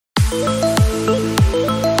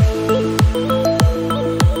Oh,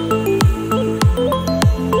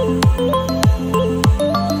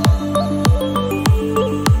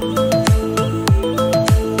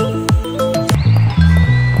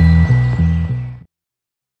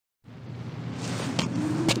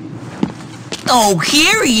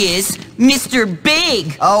 here he is, Mr.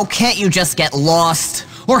 Big. Oh, can't you just get lost?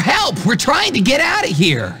 Or help! We're trying to get out of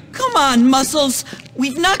here! Come on, Muscles.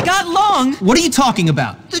 We've not got long. What are you talking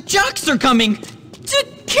about? The jocks are coming to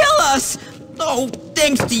kill us. Oh,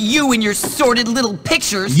 thanks to you and your sordid little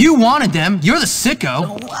pictures. You wanted them. You're the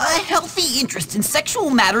sicko. Oh, a healthy interest in sexual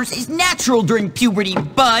matters is natural during puberty,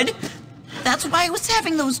 bud. That's why I was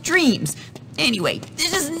having those dreams. Anyway,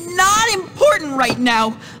 this is not important right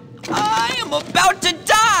now. I am about to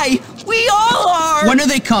die! We all are! When are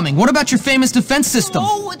they coming? What about your famous defense system?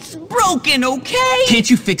 Oh, it's broken, okay? Can't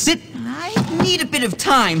you fix it? I need a bit of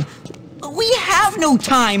time. We have no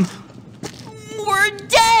time. We're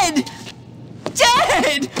dead!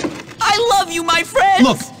 Dead! I love you, my friends!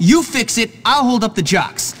 Look, you fix it, I'll hold up the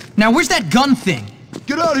jocks. Now, where's that gun thing?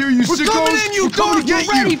 Get out of here, you sickos! Coming in, you We're coming to get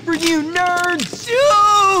We're ready you! for you, nerds!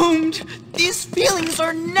 Doomed! These feelings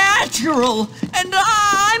are natural, and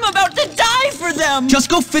I'm about to die for them! Just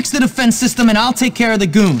go fix the defense system and I'll take care of the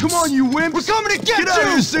goons. Come on, you wimps! We're coming to get Get out of you!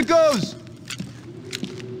 here, sickos!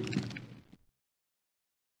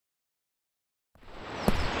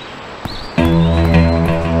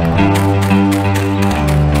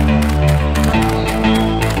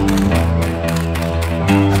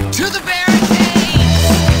 To the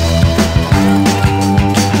barricades!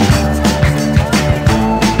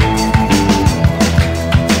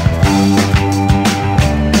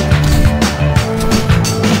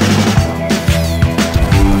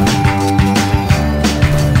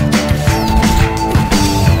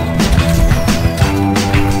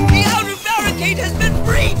 The outer barricade has been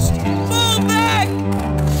breached! Fall back!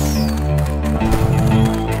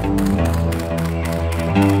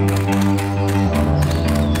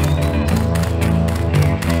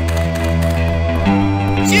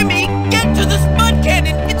 Jimmy, get to the spud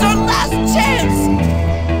cannon! It's our last chance!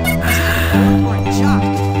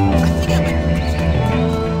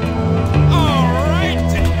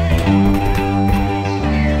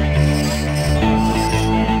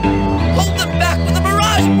 Hold them back with a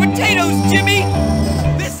barrage of potatoes, Jimmy!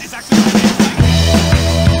 This is actually...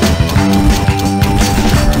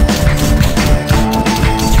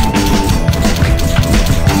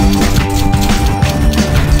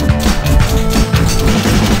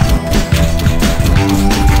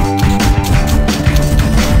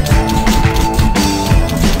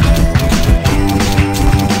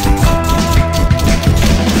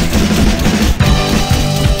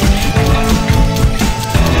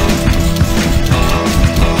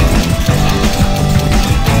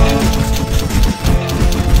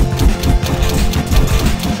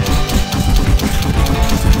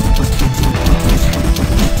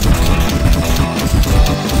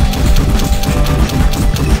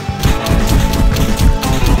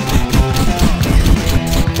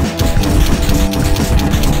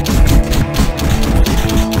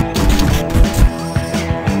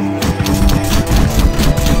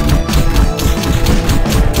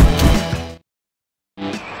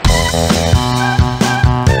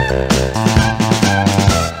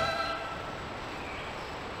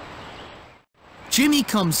 Jimmy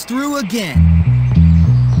comes through again.